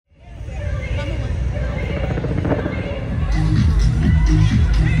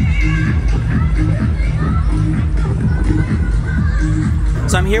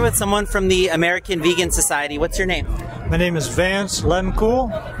here with someone from the American Vegan Society. What's your name? My name is Vance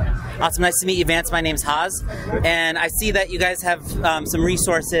Lemcool. Awesome, nice to meet you, Vance. My name's Haz, and I see that you guys have some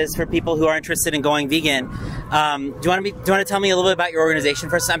resources for people who are interested in going vegan. Do you want to tell me a little bit about your organization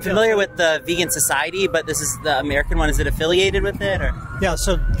first? I'm familiar with the Vegan Society, but this is the American one. Is it affiliated with it? Or? Yeah,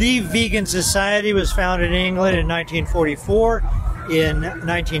 so the Vegan Society was founded in England in 1944. In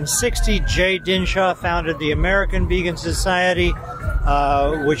 1960, Jay Dinshaw founded the American Vegan Society,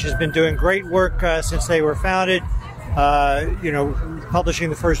 which has been doing great work since they were founded. Publishing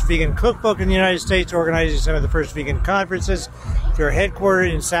the first vegan cookbook in the United States, organizing some of the first vegan conferences. They're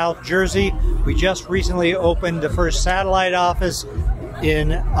headquartered in South Jersey. We just recently opened the first satellite office in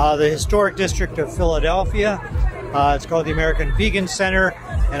the historic district of Philadelphia. It's called the American Vegan Center,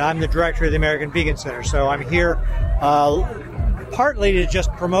 and I'm the director of the American Vegan Center. So I'm here partly to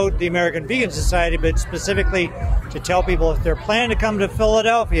just promote the American Vegan Society, but specifically to tell people if they're planning to come to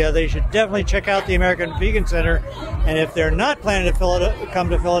Philadelphia, they should definitely check out the American Vegan Center. And if they're not planning to come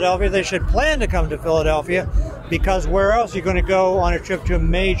to Philadelphia, they should plan to come to Philadelphia, because where else are you going to go on a trip to a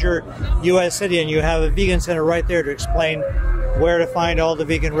major U.S. city and you have a vegan center right there to explain where to find all the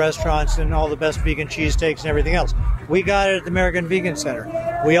vegan restaurants and all the best vegan cheesesteaks and everything else. We got it at the American Vegan Center.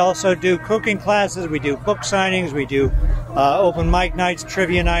 We also do cooking classes, we do book signings, we do open mic nights,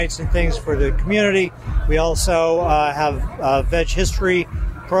 trivia nights, and things for the community. We also have a veg history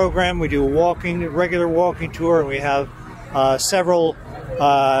program. We do a regular walking tour, and we have several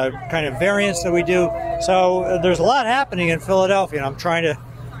kind of variants that we do. So there's a lot happening in Philadelphia, and I'm trying to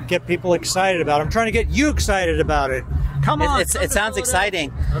get people excited about it. I'm trying to get you excited about it. Come on. It sounds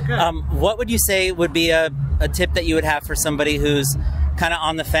exciting. Okay. What would you say would be a tip that you would have for somebody who's kind of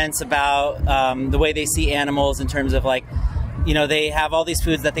on the fence about the way they see animals, in terms of, like, you know, they have all these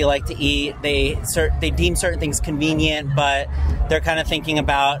foods that they like to eat. They deem certain things convenient, but they're kind of thinking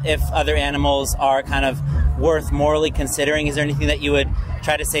about if other animals are kind of worth morally considering. Is there anything that you would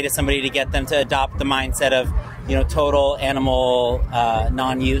try to say to somebody to get them to adopt the mindset of, you know, total animal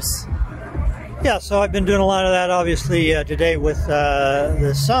non-use? Yeah, so I've been doing a lot of that, obviously, today with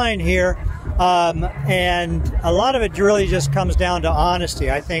the sign here. And a lot of it really just comes down to honesty.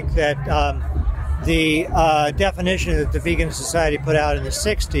 I think that the definition that the Vegan Society put out in the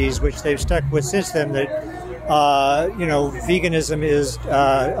 60s, which they've stuck with since then, that, veganism is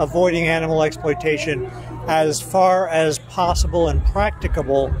avoiding animal exploitation as far as possible and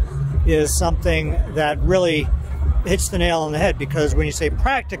practicable, is something that really hits the nail on the head. Because when you say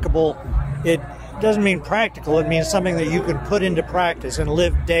practicable, it doesn't mean practical. It means something that you can put into practice and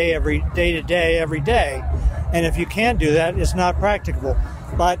live day to day, every day. And if you can't do that, it's not practicable.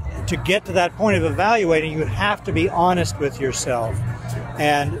 But to get to that point of evaluating, you have to be honest with yourself.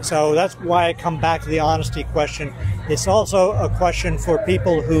 And so that's why I come back to the honesty question. It's also a question for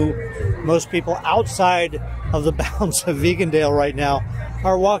people who, most people outside of the bounds of Vegandale right now,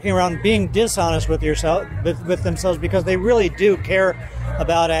 are walking around being dishonest with themselves, because they really do care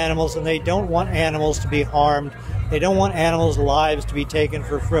about animals, and they don't want animals to be harmed. They don't want animals' lives to be taken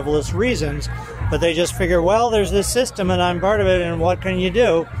for frivolous reasons, but they just figure, well, there's this system and I'm part of it, and what can you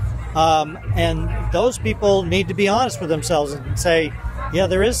do? And those people need to be honest with themselves and say, yeah,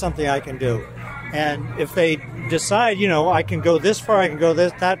 there is something I can do. And if they decide, you know, I can go this far, I can go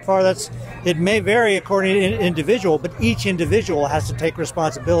that far, it may vary according to individual, but each individual has to take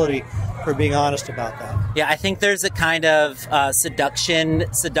responsibility for being honest about that. Yeah, I think there's a kind of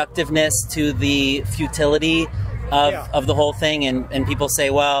seductiveness to the futility of the whole thing, and people say,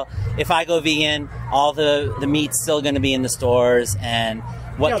 well, if I go vegan, all the meat's still going to be in the stores, and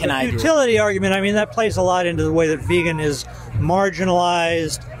what can I do? The futility argument, I mean, that plays a lot into the way that vegan is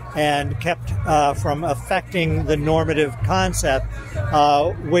marginalized and kept from affecting the normative concept,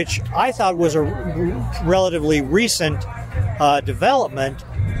 which I thought was a relatively recent development,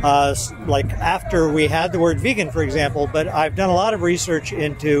 like after we had the word vegan, for example. But I've done a lot of research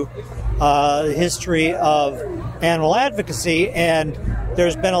into the history of animal advocacy, and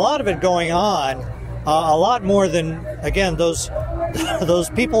there's been a lot of it going on, a lot more than, again, those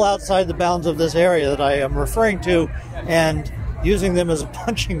people outside the bounds of this area that I am referring to, and using them as a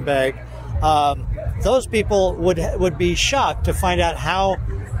punching bag. Those people would be shocked to find out how,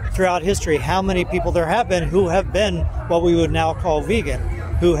 throughout history, how many people there have been who have been what we would now call vegan,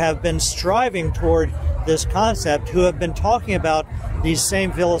 who have been striving toward this concept, who have been talking about these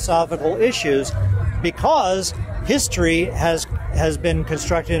same philosophical issues, because history has been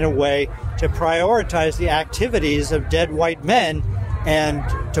constructed in a way to prioritize the activities of dead white men and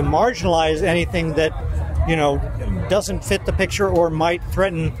to marginalize anything that, you know, doesn't fit the picture or might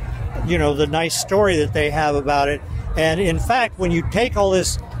threaten, you know, the nice story that they have about it. And in fact, when you take all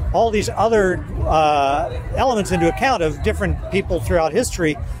these other elements into account of different people throughout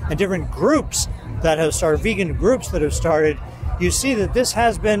history and different groups that have started, vegan groups that have started, you see that this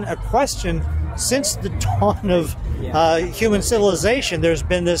has been a question since the dawn of human civilization. There's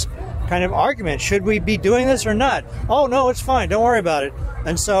been this kind of argument: should we be doing this or not? Oh no, it's fine, don't worry about it.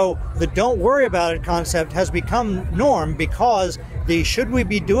 And so the don't worry about it concept has become norm, because the should we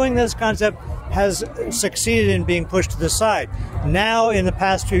be doing this concept has succeeded in being pushed to the side. Now, in the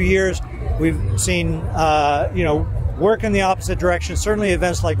past few years, we've seen work in the opposite direction. Certainly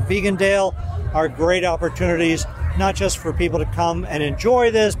events like Vegandale are great opportunities, not just for people to come and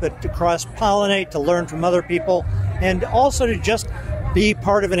enjoy this, but to cross-pollinate, to learn from other people, and also to just be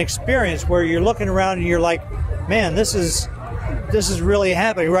part of an experience where you're looking around and you're like, man, this is really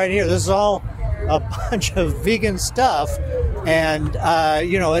happening right here. This is all a bunch of vegan stuff, and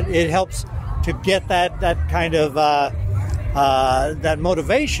it helps to get that kind of that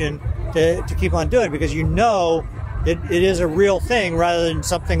motivation to keep on doing it, because it is a real thing rather than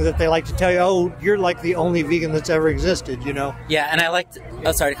something that they like to tell you, oh, you're like the only vegan that's ever existed, Yeah, and I liked...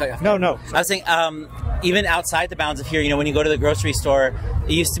 Oh, sorry to cut you off. No. I was saying, even outside the bounds of here, when you go to the grocery store,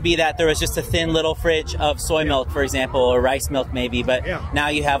 it used to be that there was just a thin little fridge of soy milk, for example, or rice milk maybe, but now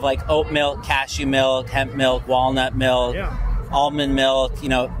you have like oat milk, cashew milk, hemp milk, walnut milk, almond milk.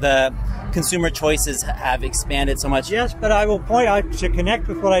 The consumer choices have expanded so much. Yes, but I will point out, to connect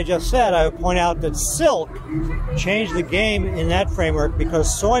with what I just said, I will point out that Silk changed the game in that framework,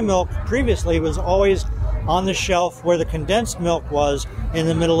 because soy milk previously was always on the shelf where the condensed milk was in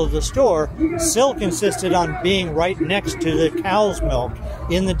the middle of the store. Silk insisted on being right next to the cow's milk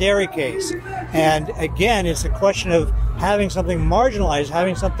in the dairy case. And again, it's a question of having something marginalized,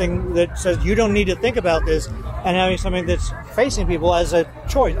 having something that says you don't need to think about this, and having something that's facing people as a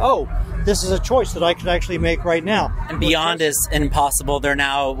choice. Oh, this is a choice that I could actually make right now. And Beyond is impossible. They're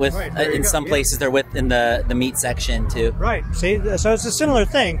now with, in some places, they're within the meat section too. Right. See, so it's a similar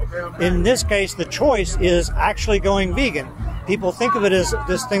thing. In this case, the choice is actually going vegan. People think of it as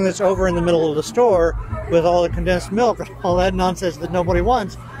this thing that's over in the middle of the store with all the condensed milk and all that nonsense that nobody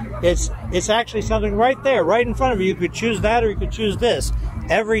wants. It's actually something right there, right in front of you. You could choose that or you could choose this.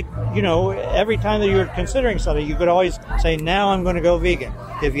 Every time that you're considering something, you could always say, now I'm going to go vegan.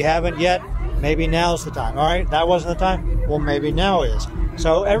 If you haven't yet, maybe now's the time. All right, that wasn't the time? Well, maybe now is.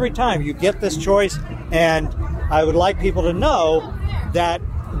 So every time you get this choice, and I would like people to know that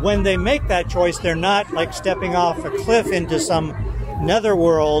when they make that choice, they're not like stepping off a cliff into some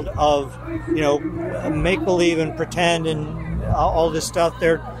netherworld of, make-believe and pretend and all this stuff.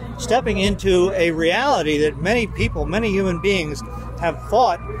 They're stepping into a reality that many people, many human beings have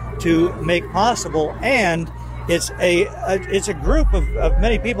fought to make possible, and it's a group of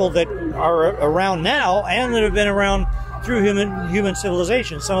many people that are around now and that have been around through human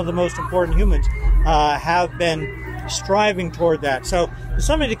civilization. Some of the most important humans have been striving toward that. So it's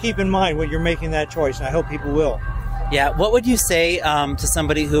something to keep in mind when you're making that choice, and I hope people will. Yeah, what would you say to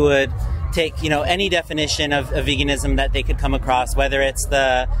somebody who would take any definition of veganism that they could come across, whether it's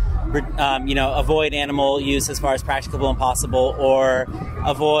the avoid animal use as far as practicable and possible, or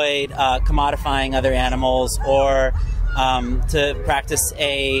avoid commodifying other animals, or to practice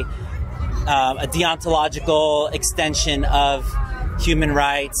a deontological extension of human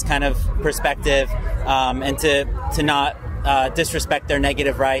rights kind of perspective, and to not disrespect their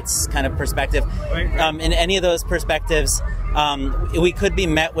negative rights kind of perspective. In any of those perspectives, we could be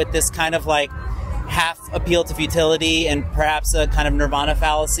met with this kind of like half appeal to futility and perhaps a kind of nirvana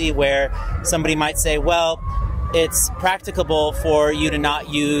fallacy, where somebody might say, well, it's practicable for you to not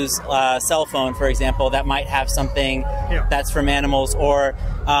use a cell phone, for example, that might have something that's from animals, or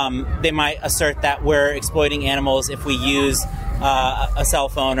they might assert that we're exploiting animals if we use a cell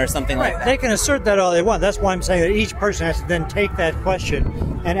phone or something like that. They can assert that all they want. That's why I'm saying that each person has to then take that question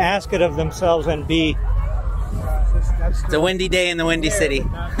and ask it of themselves and be... It's a windy day in the Windy City.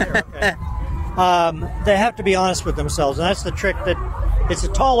 They have to be honest with themselves, and that's the trick. That it's a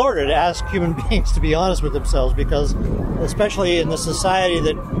tall order to ask human beings to be honest with themselves, because especially in the society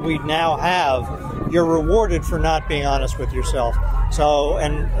that we now have, you're rewarded for not being honest with yourself. So,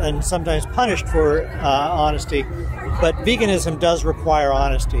 and sometimes punished for honesty, but veganism does require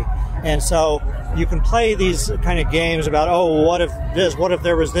honesty. And so you can play these kind of games about, oh, what if this, what if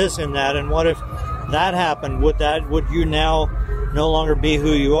there was this in that, and what if that happened? Would you now no longer be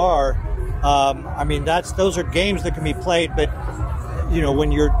who you are? I mean, those are games that can be played, but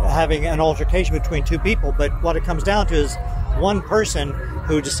when you're having an altercation between two people. But what it comes down to is one person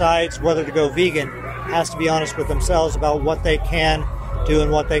who decides whether to go vegan has to be honest with themselves about what they can do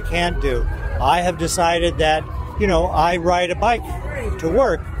and what they can't do. I have decided that I ride a bike to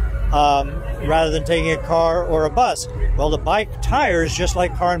work rather than taking a car or a bus. Well, the bike tires, just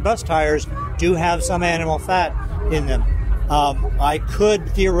like car and bus tires, do have some animal fat in them. I could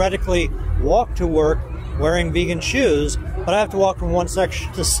theoretically walk to work wearing vegan shoes, but I have to walk from one section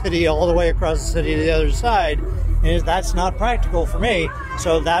of the city all the way across the city to the other side, and that's not practical for me,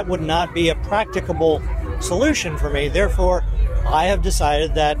 so that would not be a practicable solution for me. Therefore, I have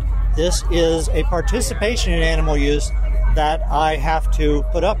decided that this is a participation in animal use that I have to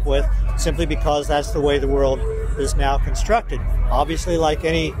put up with, simply because that's the way the world is now constructed. Obviously, like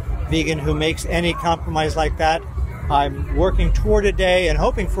any vegan who makes any compromise like that, I'm working toward a day and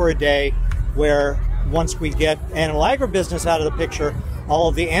hoping for a day where once we get animal agribusiness out of the picture, all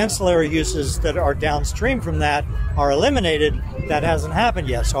of the ancillary uses that are downstream from that are eliminated. That hasn't happened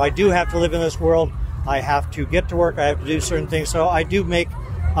yet. So I do have to live in this world. I have to get to work. I have to do certain things. So I do make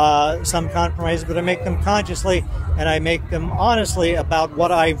some compromises, but I make them consciously, and I make them honestly about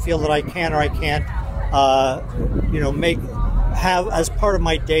what I feel that I can or I can't, have as part of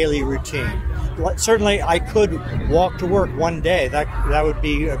my daily routine. Certainly, I could walk to work one day. That would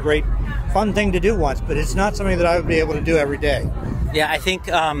be a great, fun thing to do once, but it's not something that I would be able to do every day. Yeah, I think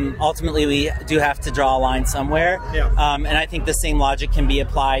ultimately we do have to draw a line somewhere. Yeah. And I think the same logic can be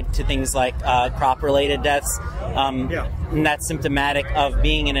applied to things like crop-related deaths. And that's symptomatic of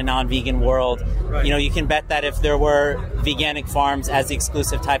being in a non-vegan world. Right. You can bet that if there were veganic farms as the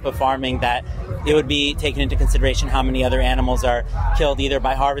exclusive type of farming, that it would be taken into consideration how many other animals are killed either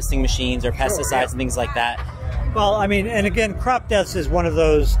by harvesting machines or pesticides and things like that. Well, I mean, and again, crop deaths is one of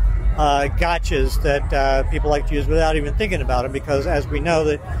those gotchas that people like to use without even thinking about it, because as we know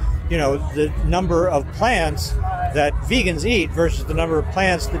that, the number of plants that vegans eat versus the number of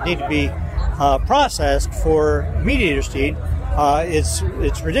plants that need to be processed for meat eaters to eat,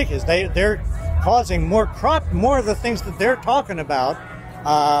 it's ridiculous. They're causing more of the things that they're talking about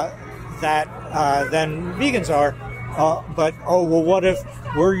than vegans are. But what if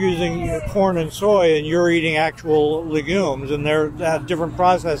we're using corn and soy and you're eating actual legumes and they're different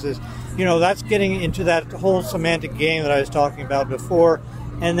processes? That's getting into that whole semantic game that I was talking about before,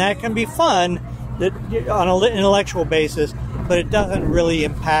 and that can be fun on an intellectual basis, but it doesn't really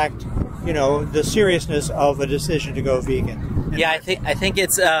impact the seriousness of a decision to go vegan. Yeah, I think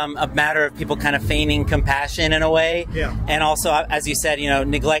it's a matter of people kind of feigning compassion in a way, and also, as you said,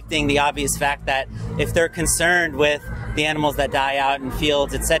 neglecting the obvious fact that if they're concerned with the animals that die out in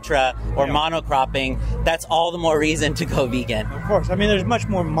fields, etc., or monocropping, that's all the more reason to go vegan. Of course, I mean, there's much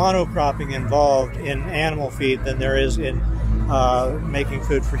more monocropping involved in animal feed than there is in making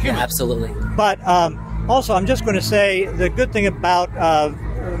food for humans. Yeah, absolutely. But also, I'm just going to say the good thing about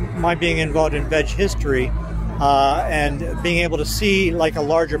my being involved in veg history and being able to see like a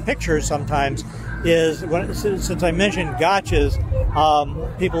larger picture sometimes is, since I mentioned gotchas,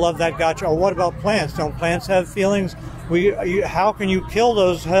 people love that gotcha. Oh, what about plants? Don't plants have feelings? How can you kill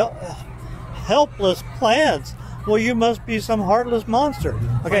those helpless plants? Well, you must be some heartless monster.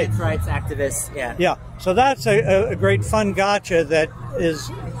 Okay, Plants rights activists. Yeah. So that's a great fun gotcha that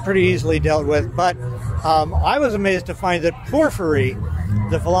is pretty easily dealt with. But I was amazed to find that Porphyry,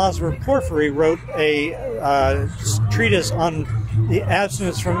 the philosopher Porphyry, wrote a treatise on the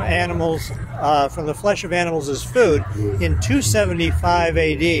abstinence from animals, from the flesh of animals as food, in 275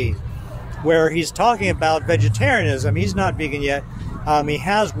 AD, where he's talking about vegetarianism. He's not vegan yet. He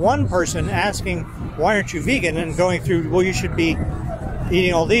has one person asking, "Why aren't you vegan?" and going through, "Well, you should be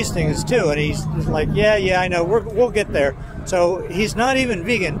eating all these things too." And he's like, "Yeah, I know. We'll get there." So he's not even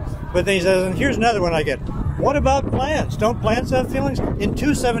vegan. But then he says, and here's another one I get. What about plants? Don't plants have feelings? In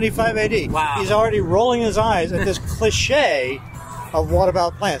 275 AD, wow. He's already rolling his eyes at this cliche of what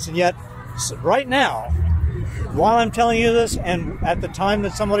about plants. And yet, right now, while I'm telling you this, and at the time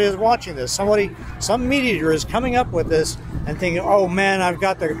that somebody is watching this, some meat eater is coming up with this and thinking, "Oh man, I've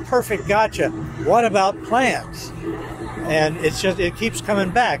got the perfect gotcha. What about plants?" And it keeps coming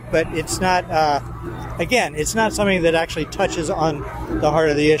back, but it's not, again, it's not something that actually touches on the heart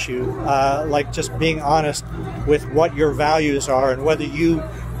of the issue, like just being honest with what your values are and whether you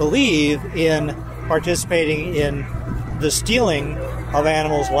believe in participating in the stealing of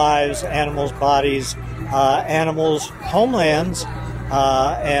animals' lives, animals' bodies, animals' homelands,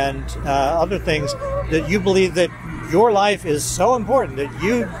 and other things, that you believe that your life is so important that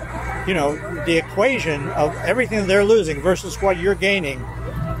the equation of everything they're losing versus what you're gaining,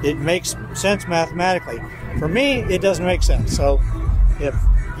 it makes sense mathematically. For me, it doesn't make sense. So if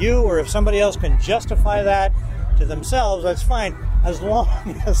you or if somebody else can justify that to themselves, that's fine, as long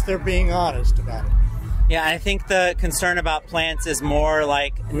as they're being honest about it. Yeah, I think the concern about plants is more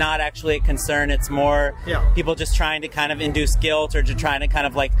like not actually a concern. It's more people just trying to kind of induce guilt or to trying to kind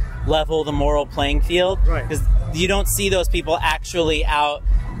of like level the moral playing field. Right. Because you don't see those people actually out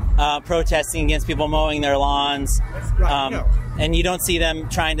protesting against people mowing their lawns. Right. No. And you don't see them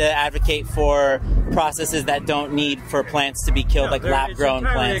trying to advocate for processes that don't need for plants to be killed, like lab-grown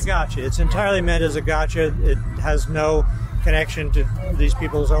plants. It's entirely a gotcha. It's entirely meant as a gotcha. It has no connection to these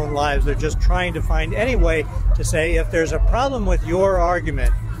people's own lives. They're just trying to find any way to say, if there's a problem with your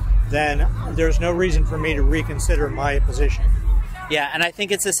argument, then there's no reason for me to reconsider my position. Yeah, and I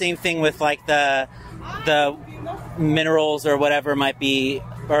think it's the same thing with like the minerals or whatever might be,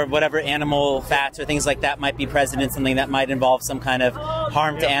 or whatever animal fats or things like that might be present in something that might involve some kind of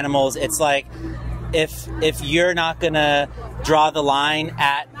harm to animals. It's like, if you're not going to draw the line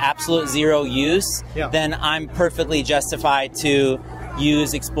at absolute zero use, then I'm perfectly justified to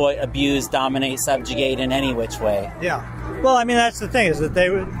use, exploit, abuse, dominate, subjugate in any which way. Yeah. Well, I mean, that's the thing, is that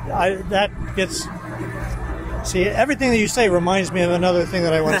that gets... See, everything that you say reminds me of another thing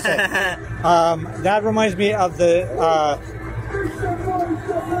that I want to say. That reminds me of the...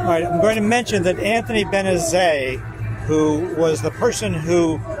 all right, I'm going to mention that Anthony Benezet, who was the person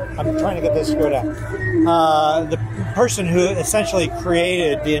who... I'm trying to get this to go down. The person who essentially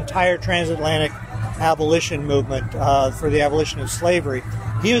created the entire transatlantic abolition movement for the abolition of slavery.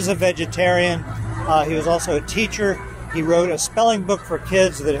 He was a vegetarian. He was also a teacher. He wrote a spelling book for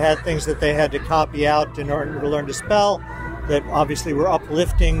kids that had things that they had to copy out in order to learn to spell, that obviously were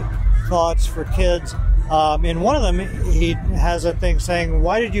uplifting thoughts for kids. In one of them, he has a thing saying,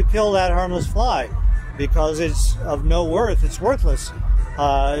 "Why did you kill that harmless fly?" "Because it's of no worth, it's worthless,"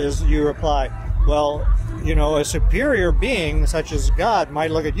 is you reply. Well, you know, a superior being such as God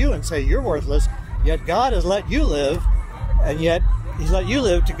might look at you and say, "You're worthless," yet God has let you live, and yet he's let you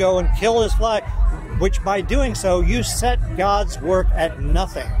live to go and kill this fly, which by doing so, you set God's work at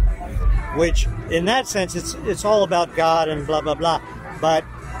nothing. Which, in that sense, it's all about God and blah, blah, blah. But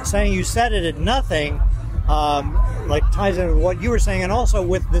saying you set it at nothing, like ties into what you were saying, and also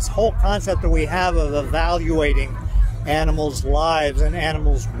with this whole concept that we have of evaluating animals' lives and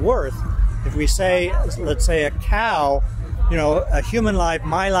animals' worth. If we say, let's say a cow, you know, a human life,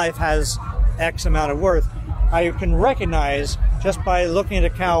 my life has X amount of worth, I can recognize just by looking at a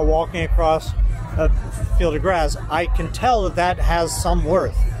cow walking across a field of grass, I can tell that that has some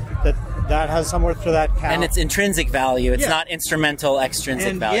worth, that has some worth to that cow. And it's intrinsic value. It's not instrumental,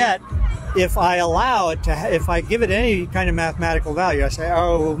 extrinsic value. And yet, if I allow it to, if I give it any kind of mathematical value, I say,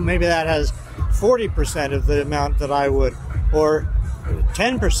 oh, maybe that has 40% of the amount that I would, or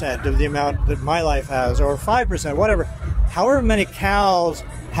 10% of the amount that my life has, or 5%, whatever. However many cows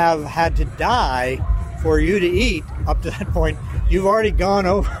have had to die for you to eat up to that point, you've already gone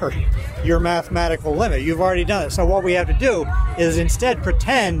over your mathematical limit. You've already done it. So what we have to do is instead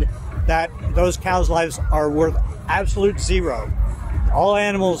pretend that those cows' lives are worth absolute zero. All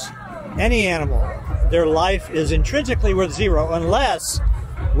animals, any animal, their life is intrinsically worth zero unless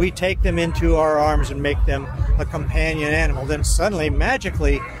we take them into our arms and make them a companion animal. Then suddenly,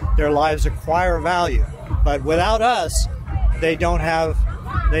 magically, their lives acquire value. But without us, they don't have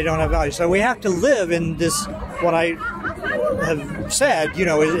value. So we have to live in this, what I have said, you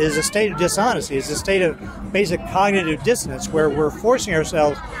know, is a state of dishonesty. It's a state of basic cognitive dissonance where we're forcing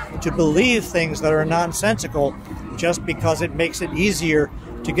ourselves to believe things that are nonsensical just because it makes it easier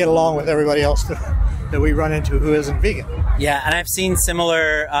to get along with everybody else that we run into who isn't vegan. Yeah, and I've seen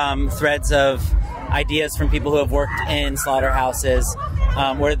similar threads of ideas from people who have worked in slaughterhouses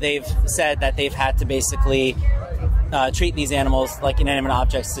where they've said that they've had to basically treat these animals like inanimate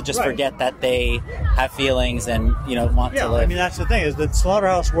objects to just forget that they have feelings and, you know, want to live. I mean, that's the thing, is that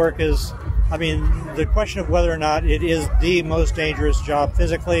slaughterhouse work is, I mean, the question of whether or not it is the most dangerous job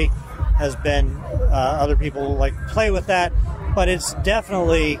physically has been, other people like play with that, but it's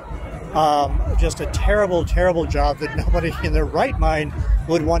definitely just a terrible, terrible job that nobody in their right mind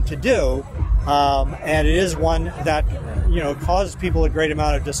would want to do. And it is one that, you know, causes people a great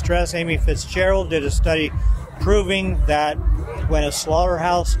amount of distress. Amy Fitzgerald did a study proving that when a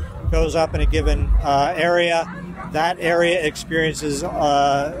slaughterhouse goes up in a given area, that area experiences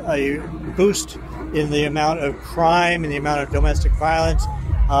a boost in the amount of crime and the amount of domestic violence.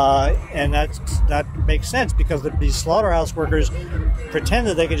 And that makes sense because these slaughterhouse workers pretend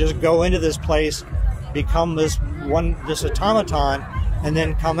that they can just go into this place, become this automaton, and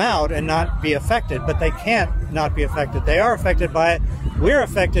then come out and not be affected. But they can't not be affected. They are affected by it. We're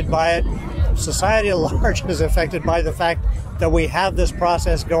affected by it. Society at large is affected by the fact that we have this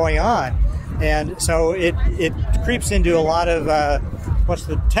process going on. And so it creeps into a lot of what's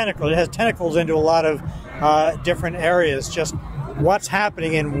the tentacle? It has tentacles into a lot of different areas. Just what's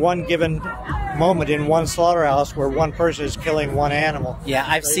happening in one given moment in one slaughterhouse where one person is killing one animal. Yeah,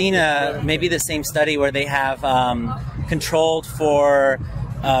 I've seen maybe the same study where they have controlled for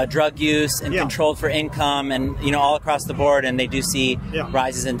drug use and controlled for income, and all across the board, and they do see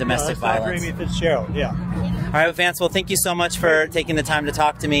rises in domestic violence. Amy Fitzgerald, All right, Vance, well, thank you so much for taking the time to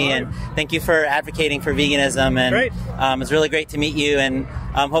talk to me, and thank you for advocating for veganism. And it's really great to meet you, and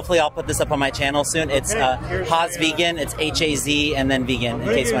hopefully I'll put this up on my channel soon. It's Haz Vegan. It's H-A-Z and then vegan, in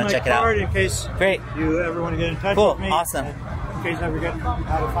case you want to check it out. In case you ever want to get in touch with me. Cool, awesome. In case I forget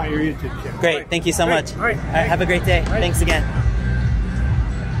how to find your YouTube channel. Great, thank you so much. All right, have a great day. Thanks again.